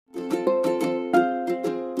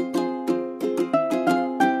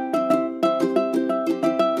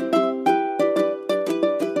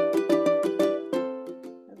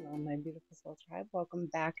welcome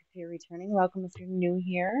back if you're returning. Welcome if you're new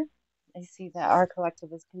here. I see that our collective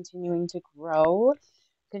is continuing to grow,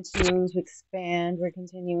 continuing to expand. We're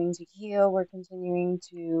continuing to heal. We're continuing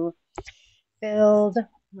to build.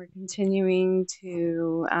 We're continuing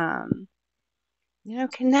to,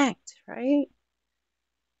 connect, right?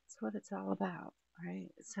 That's what it's all about, right?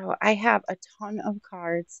 So I have a ton of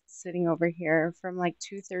cards sitting over here from like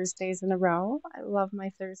 2 Thursdays in a row. I love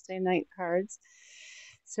my Thursday night cards.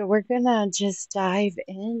 So we're gonna just dive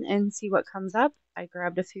in and see what comes up. I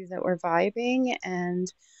grabbed a few that were vibing, and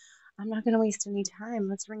I'm not gonna waste any time.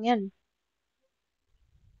 Let's ring in.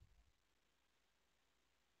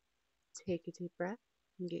 Take a deep breath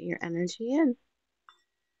and get your energy in.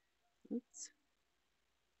 Oops.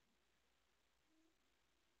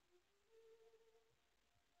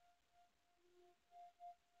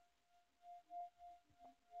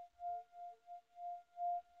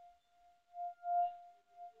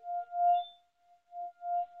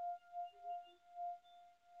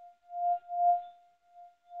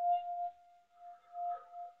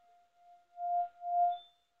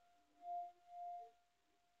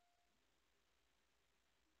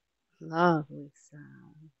 Lovely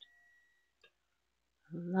sound.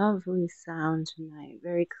 Lovely sound tonight.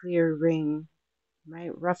 Very clear ring, right?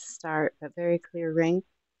 Rough start, but very clear ring.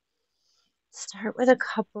 Start with a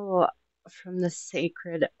couple from the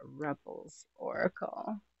Sacred Rebels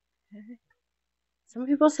Oracle. Okay. Some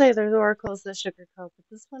people say there's oracles that sugarcoat, but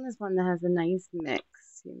this one is one that has a nice mix.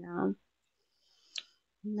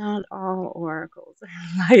 Not all oracles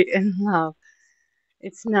are light and love.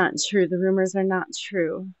 It's not true. The rumors are not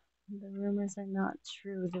true. The rumors are not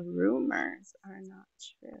true. The rumors are not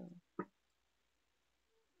true.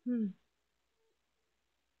 Hmm.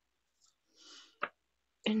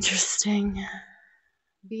 Interesting.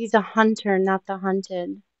 Be the hunter, not the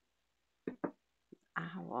hunted.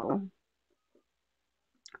 Owl.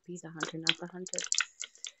 Be the hunter, not the hunted.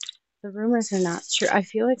 The rumors are not true. I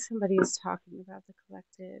feel like somebody is talking about the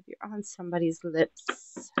collective. You're on somebody's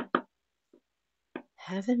lips.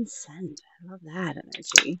 Heaven sent. I love that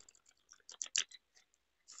energy.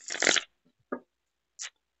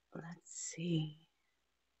 Let's see.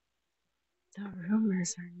 The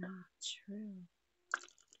rumors are not true.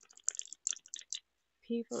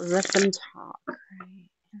 People let them talk, right?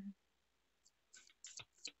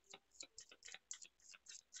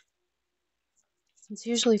 It's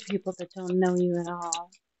usually people that don't know you at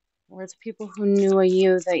all. Or it's people who knew a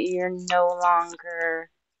you that you're no longer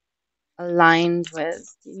aligned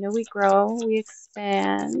with. We grow, we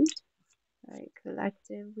expand, right?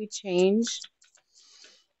 Collective, we change.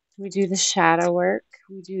 We do the shadow work.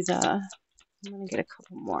 We do the. I'm going to get a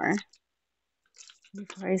couple more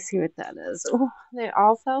before I see what that is. Oh, they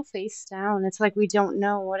all fell face down. It's like we don't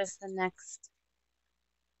know what is the next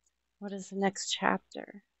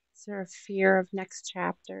chapter. Is there a fear of next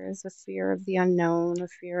chapters, a fear of the unknown, a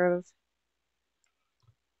fear of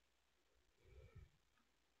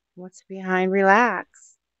what's behind?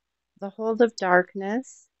 Relax. The hold of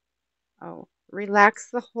darkness. Oh,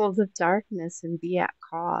 relax the hold of darkness and be at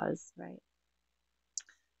cause, right?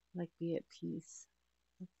 Like be at peace.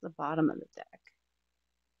 That's the bottom of the deck.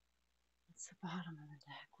 That's the bottom of the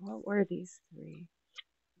deck. What were these three?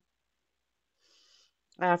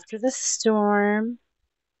 After the storm,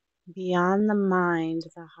 beyond the mind,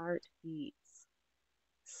 the heart beats.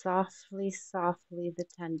 Softly, softly, the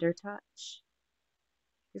tender touch.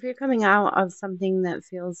 If you're coming out of something that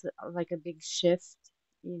feels like a big shift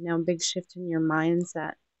in your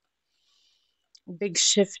mindset, big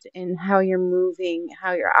shift in how you're moving,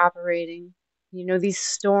 how you're operating. These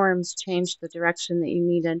storms change the direction that you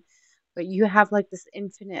needed, but you have like this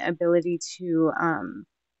infinite ability to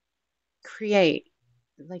create.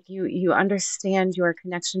 Like you understand your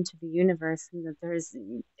connection to the universe and that there's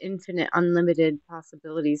infinite, unlimited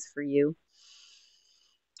possibilities for you,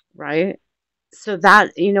 right? So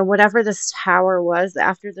that, whatever this tower was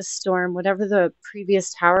after the storm, whatever the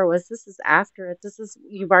previous tower was, this is after it.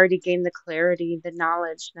 You've already gained the clarity, the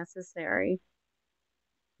knowledge necessary.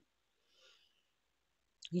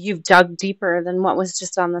 You've dug deeper than what was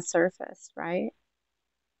just on the surface, right?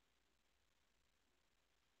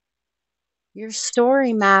 Your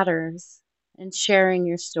story matters, and sharing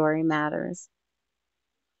your story matters,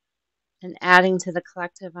 and adding to the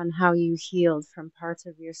collective on how you healed from parts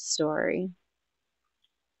of your story.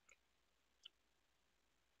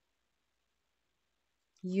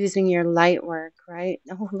 Using your light work, right?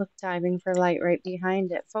 Oh, look, diving for light right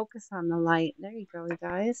behind it. Focus on the light. There you go, you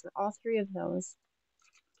guys. All three of those.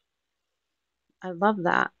 I love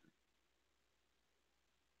that.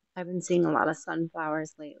 I've been seeing a lot of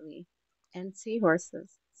sunflowers lately and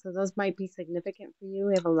seahorses. So those might be significant for you.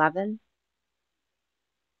 We have 11.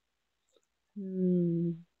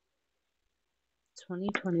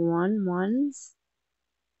 2021 ones.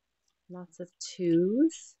 Lots of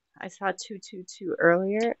twos. I saw 222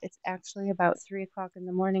 earlier. It's actually about 3 o'clock in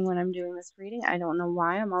the morning when I'm doing this reading. I don't know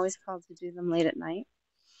why. I'm always called to do them late at night.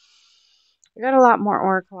 I got a lot more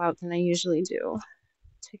oracle out than I usually do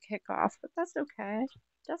to kick off, but that's okay.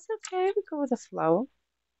 That's okay. We go with the flow.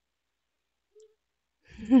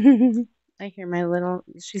 I hear my little,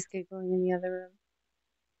 she's giggling in the other room.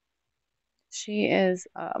 She is,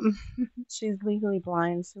 she's legally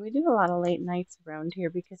blind, so we do a lot of late nights around here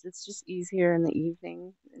because it's just easier in the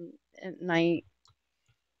evening and at night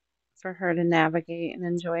for her to navigate and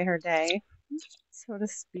enjoy her day, so to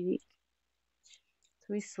speak.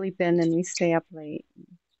 So we sleep in and we stay up late.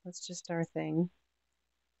 That's just our thing.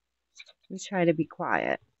 We try to be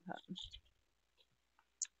quiet.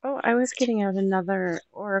 Oh, I was getting out another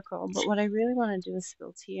oracle, but what I really want to do is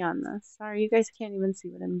spill tea on this. Sorry, you guys can't even see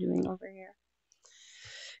what I'm doing over here.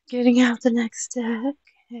 Getting out the next deck.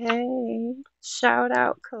 Hey, shout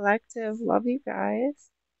out collective. Love you guys.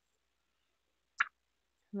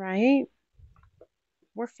 Right?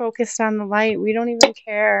 We're focused on the light. We don't even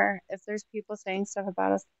care if there's people saying stuff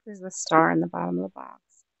about us. There's a star in the bottom of the box.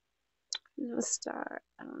 There's a star.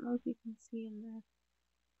 I don't know if you can see in there.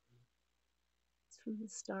 It's from the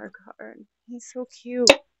star card. He's so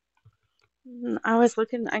cute. I was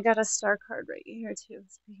looking, I got a star card right here too,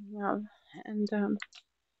 speaking of. And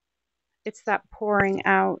it's that pouring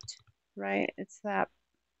out, right? It's that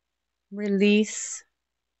release.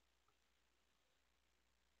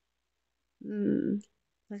 There's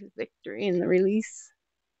victory in the release.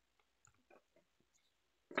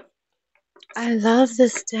 I love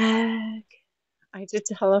this deck. I did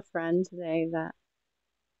tell a friend today that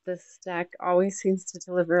this deck always seems to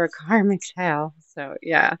deliver a karmic tale. So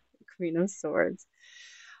yeah, Queen of Swords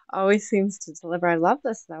always seems to deliver. I love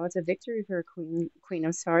this though. It's a victory for a Queen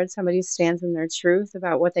of Swords. Somebody who stands in their truth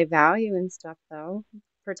about what they value and stuff though.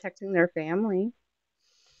 Protecting their family.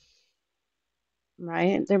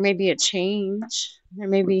 Right? There may be a change. There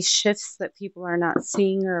may be shifts that people are not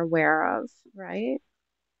seeing or aware of, right?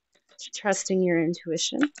 Trusting your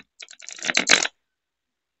intuition.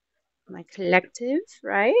 My collective,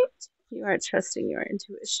 right? You are trusting your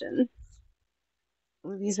intuition.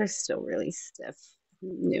 Well, these are still really stiff.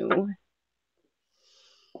 New.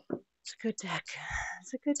 It's a good deck.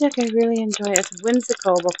 It's a good deck. I really enjoy it. It's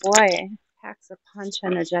whimsical, but boy, it packs a punch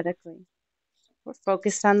energetically. We're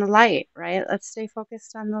focused on the light, right? Let's stay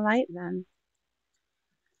focused on the light then.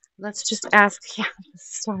 Let's just ask, yeah, the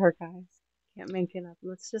star, guys. Can't make it up.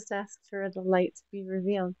 Let's just ask for the light to be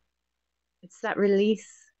revealed. It's that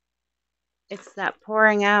release. It's that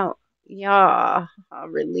pouring out. Yeah, a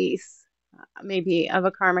release. Maybe of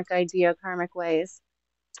a karmic idea, karmic ways.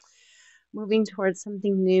 Moving towards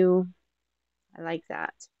something new. I like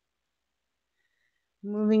that.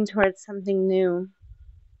 Moving towards something new.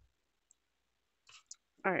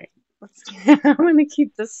 All right, I'm going to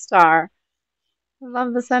keep the star. I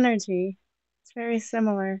love this energy. It's very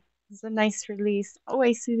similar. It's a nice release. Oh,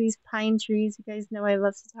 I see these pine trees. You guys know I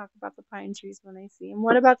love to talk about the pine trees when I see them.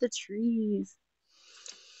 What about the trees?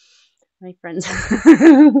 My friends.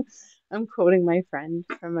 I'm quoting my friend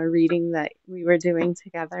from a reading that we were doing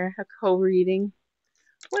together, a co-reading.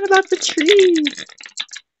 What about the trees?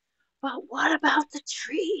 But what about the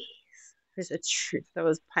trees? There's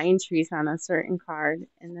those pine trees on a certain card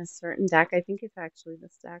in a certain deck. I think it's actually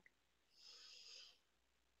this deck.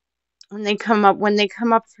 When they come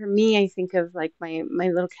up for me, I think of like my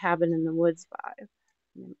little cabin in the woods vibe.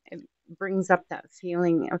 It brings up that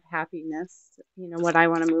feeling of happiness, you know, what I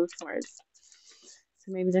want to move towards.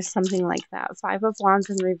 So maybe there's something like that. 5 of Wands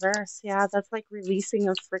in reverse. Yeah, that's like releasing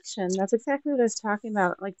of friction. That's exactly what I was talking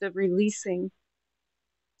about, like the releasing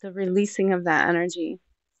of that energy.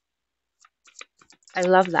 I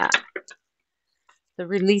love that. The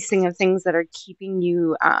releasing of things that are keeping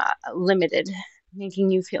you limited, making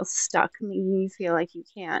you feel stuck, making you feel like you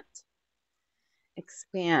can't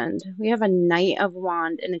expand. We have a Knight of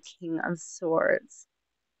Wands and a King of Swords.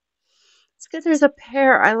 It's good there's a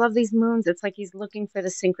pair. I love these moons. It's like he's looking for the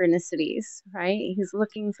synchronicities, right? He's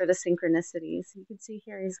looking for the synchronicities. You can see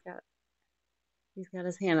here he's got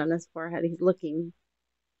his hand on his forehead. He's looking.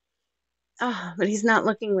 Oh, but he's not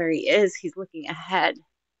looking where he is. He's looking ahead.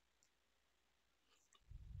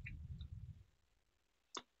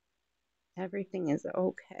 Everything is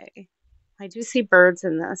okay. I do see birds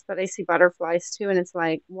in this, but I see butterflies too, and it's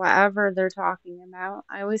like whatever they're talking about.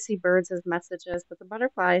 I always see birds as messages, but the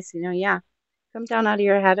butterflies, you know, yeah, come down out of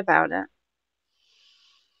your head about it.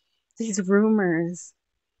 These rumors.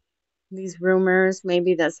 These rumors,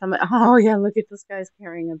 maybe that somebody, oh yeah, look at this guy's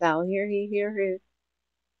carrying a bell. Here.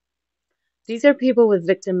 These are people with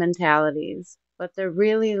victim mentalities, but they're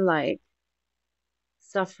really like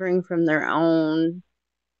suffering from their own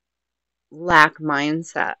lack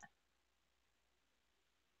mindset.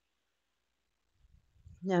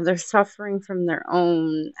 Yeah, they're suffering from their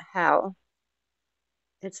own hell.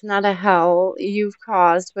 It's not a hell you've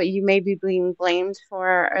caused, but you may be being blamed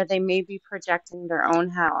for, or they may be projecting their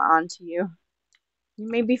own hell onto you. You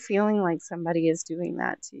may be feeling like somebody is doing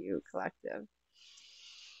that to you, collective.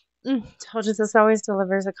 Told you this always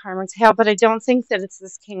delivers a karmic tale, but I don't think that it's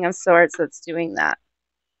this King of Swords that's doing that.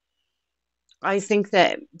 I think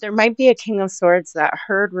that there might be a King of Swords that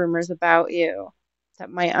heard rumors about you,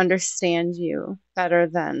 that might understand you better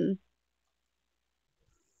than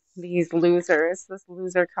these losers. This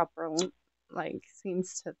loser couple, like,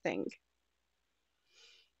 seems to think.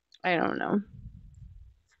 I don't know.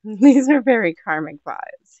 These are very karmic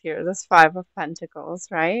vibes here. This Five of Pentacles,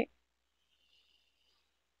 right?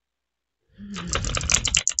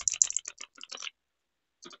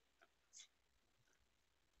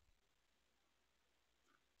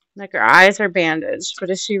 Like her eyes are bandaged, but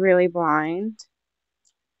is she really blind?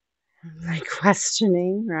 Like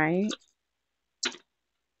questioning, right?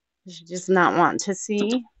 Does she just not want to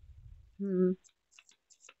see?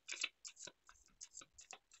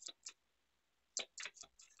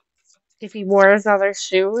 If he wore his other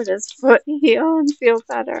shoe, would his foot heal and feel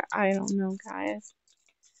better? I don't know, guys.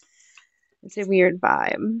 It's a weird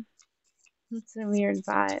vibe. It's a weird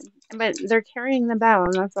vibe. But they're carrying the bell,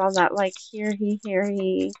 and that's all that, like, here he.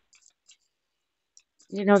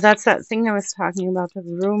 You know, that's that thing I was talking about, the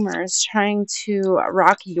rumors trying to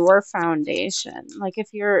rock your foundation. Like, if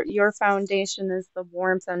your foundation is the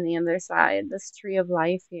warmth on the other side, this tree of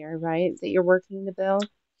life here, right, that you're working to build.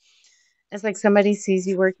 It's like somebody sees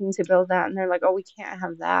you working to build that, and they're like, oh, we can't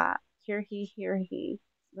have that. Here he.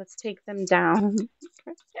 Let's take them down.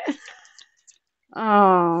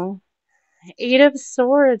 Oh, Eight of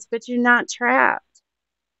Swords, but you're not trapped.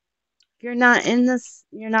 You're not in this,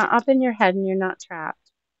 you're not up in your head, and you're not trapped.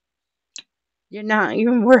 You're not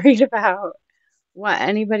even worried about what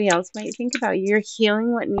anybody else might think about you. You're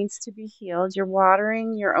healing what needs to be healed. You're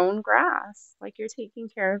watering your own grass. Like, you're taking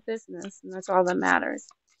care of business, and that's all that matters.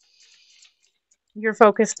 You're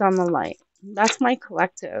focused on the light. That's my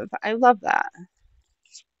collective. I love that.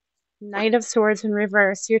 Knight of Swords in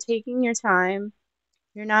reverse. You're taking your time.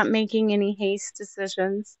 You're not making any haste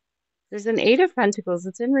decisions. There's an Eight of Pentacles.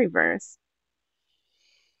 It's in reverse.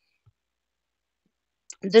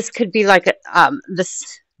 This could be like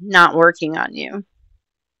this not working on you,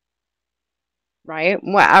 right?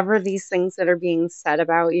 Whatever these things that are being said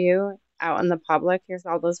about you out in the public. Here's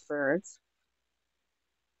all those birds,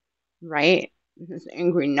 right? This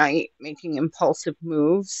angry knight making impulsive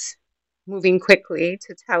moves, moving quickly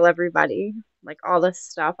to tell everybody, like, all this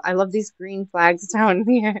stuff. I love these green flags down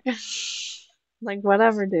here. Like,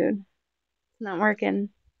 whatever, dude. It's not working.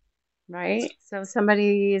 Right? So if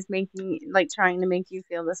somebody is trying to make you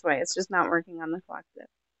feel this way, it's just not working on the collective.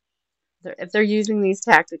 If they're using these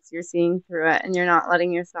tactics, you're seeing through it, and you're not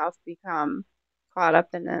letting yourself become caught up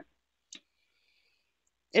in it.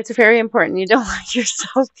 It's very important you don't let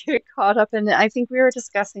yourself get caught up in it. I think we were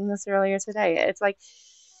discussing this earlier today. It's like,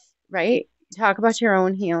 right? Talk about your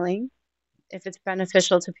own healing. If it's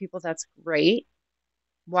beneficial to people, that's great.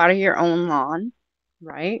 Water your own lawn,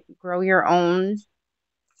 right? Grow your own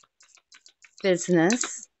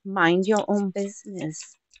business. Mind your own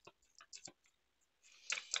business.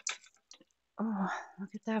 Oh,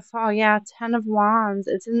 look at that fall. Yeah, Ten of Wands.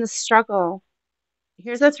 It's in the struggle.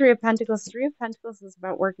 Here's the Three of Pentacles. Three of Pentacles is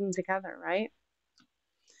about working together, right?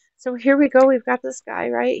 So here we go. We've got this guy,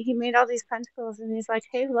 right? He made all these pentacles, and he's like,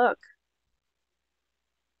 hey, look,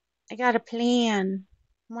 I got a plan.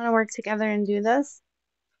 I want to work together and do this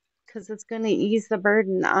because it's going to ease the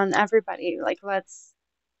burden on everybody. Like,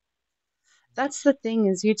 that's the thing,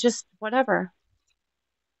 is you just, whatever.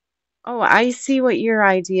 Oh, I see what your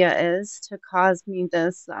idea is to cause me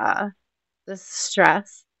this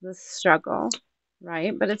stress, this struggle,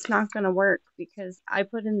 right? But it's not going to work because I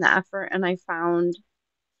put in the effort and I found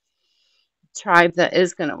a tribe that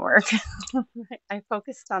is going to work. I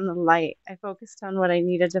focused on the light. I focused on what I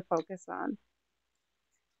needed to focus on.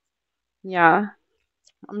 Yeah.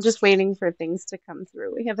 I'm just waiting for things to come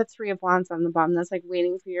through. We have a Three of Wands on the bottom. That's like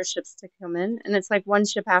waiting for your ships to come in. And it's like one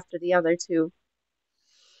ship after the other, too.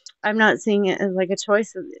 I'm not seeing it as like a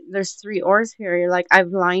choice. There's three oars here. You're like, I've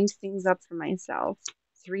lined things up for myself.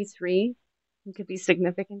 3-3. It could be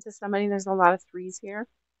significant to somebody. There's a lot of threes here.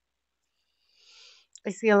 I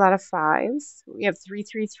see a lot of fives. We have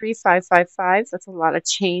 333, 555. That's a lot of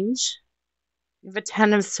change. We have a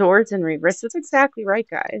 10 of swords in reverse. That's exactly right,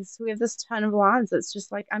 guys. We have this 10 of wands. It's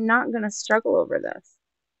just like, I'm not going to struggle over this.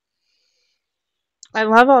 I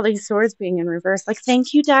love all these swords being in reverse. Like,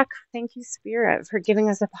 thank you, deck. Thank you, Spirit, for giving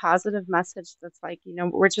us a positive message that's like,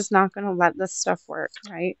 we're just not going to let this stuff work,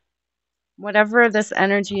 right? Whatever this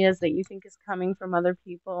energy is that you think is coming from other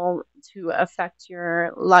people to affect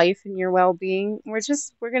your life and your well-being, we're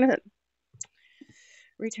going to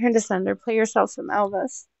return to sender. Play yourself some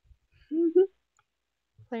Elvis.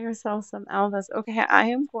 Play yourself some Elvis. Okay, I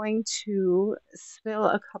am going to spill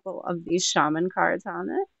a couple of these shaman cards on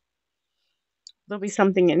it. There'll be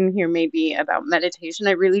something in here maybe about meditation.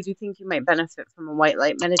 I really do think you might benefit from a white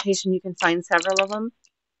light meditation. You can find several of them.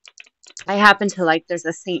 I happen to like, there's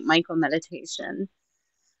a Saint Michael meditation.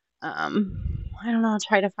 I don't know, I'll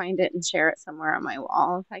try to find it and share it somewhere on my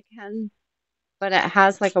wall if I can. But it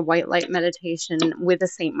has like a white light meditation with a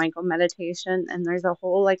Saint Michael meditation, and there's a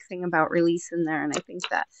whole like thing about release in there, and I think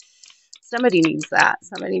that somebody needs that.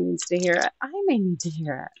 Somebody needs to hear it. I may need to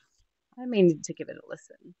hear it. I may need to give it a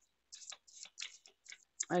listen.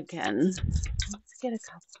 Again, let's get a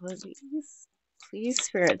couple of these. Please,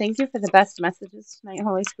 Spirit, thank you for the best messages tonight,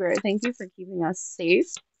 Holy Spirit. Thank you for keeping us safe.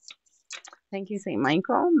 Thank you, St.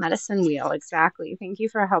 Michael. Medicine wheel, exactly. Thank you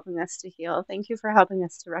for helping us to heal. Thank you for helping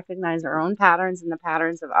us to recognize our own patterns and the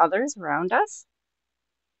patterns of others around us.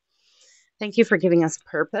 Thank you for giving us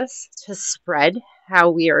purpose to spread how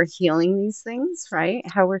we are healing these things, right?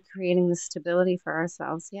 How we're creating the stability for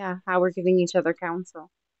ourselves. Yeah, how we're giving each other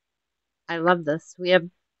counsel. I love this. We have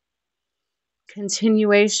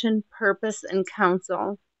continuation, purpose, and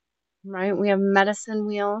counsel, right? We have medicine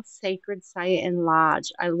wheel, sacred site, and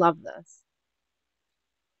lodge. I love this.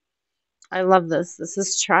 I love this. This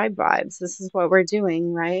is tribe vibes. This is what we're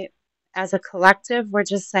doing, right? As a collective, we're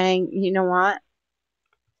just saying, you know what?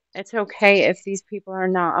 It's okay if these people are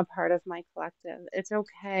not a part of my collective. It's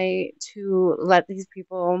okay to let these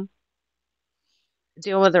people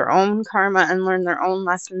deal with their own karma and learn their own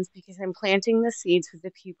lessons, because I'm planting the seeds with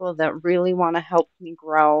the people that really want to help me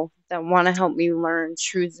grow, that want to help me learn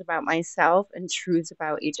truths about myself and truths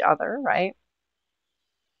about each other, right?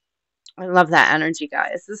 I love that energy,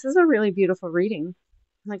 guys. This is a really beautiful reading.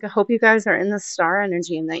 Like, I hope you guys are in the star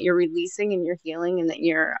energy and that you're releasing and you're healing and that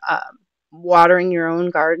you're watering your own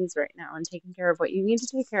gardens right now and taking care of what you need to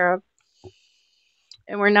take care of.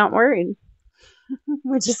 And we're not worried.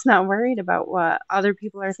 We're just not worried about what other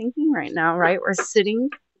people are thinking right now, right? We're sitting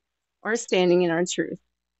or standing in our truth.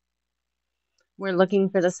 We're looking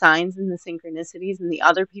for the signs and the synchronicities and the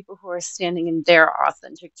other people who are standing in their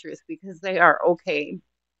authentic truth, because they are okay.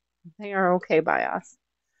 They are okay by us.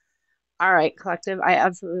 All right, collective, I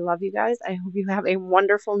absolutely love you guys. I hope you have a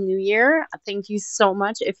wonderful new year. Thank you so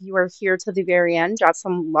much. If you are here to the very end, drop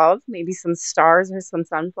some love, maybe some stars or some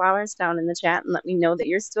sunflowers down in the chat, and let me know that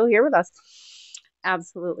you're still here with us.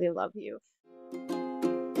 Absolutely love you.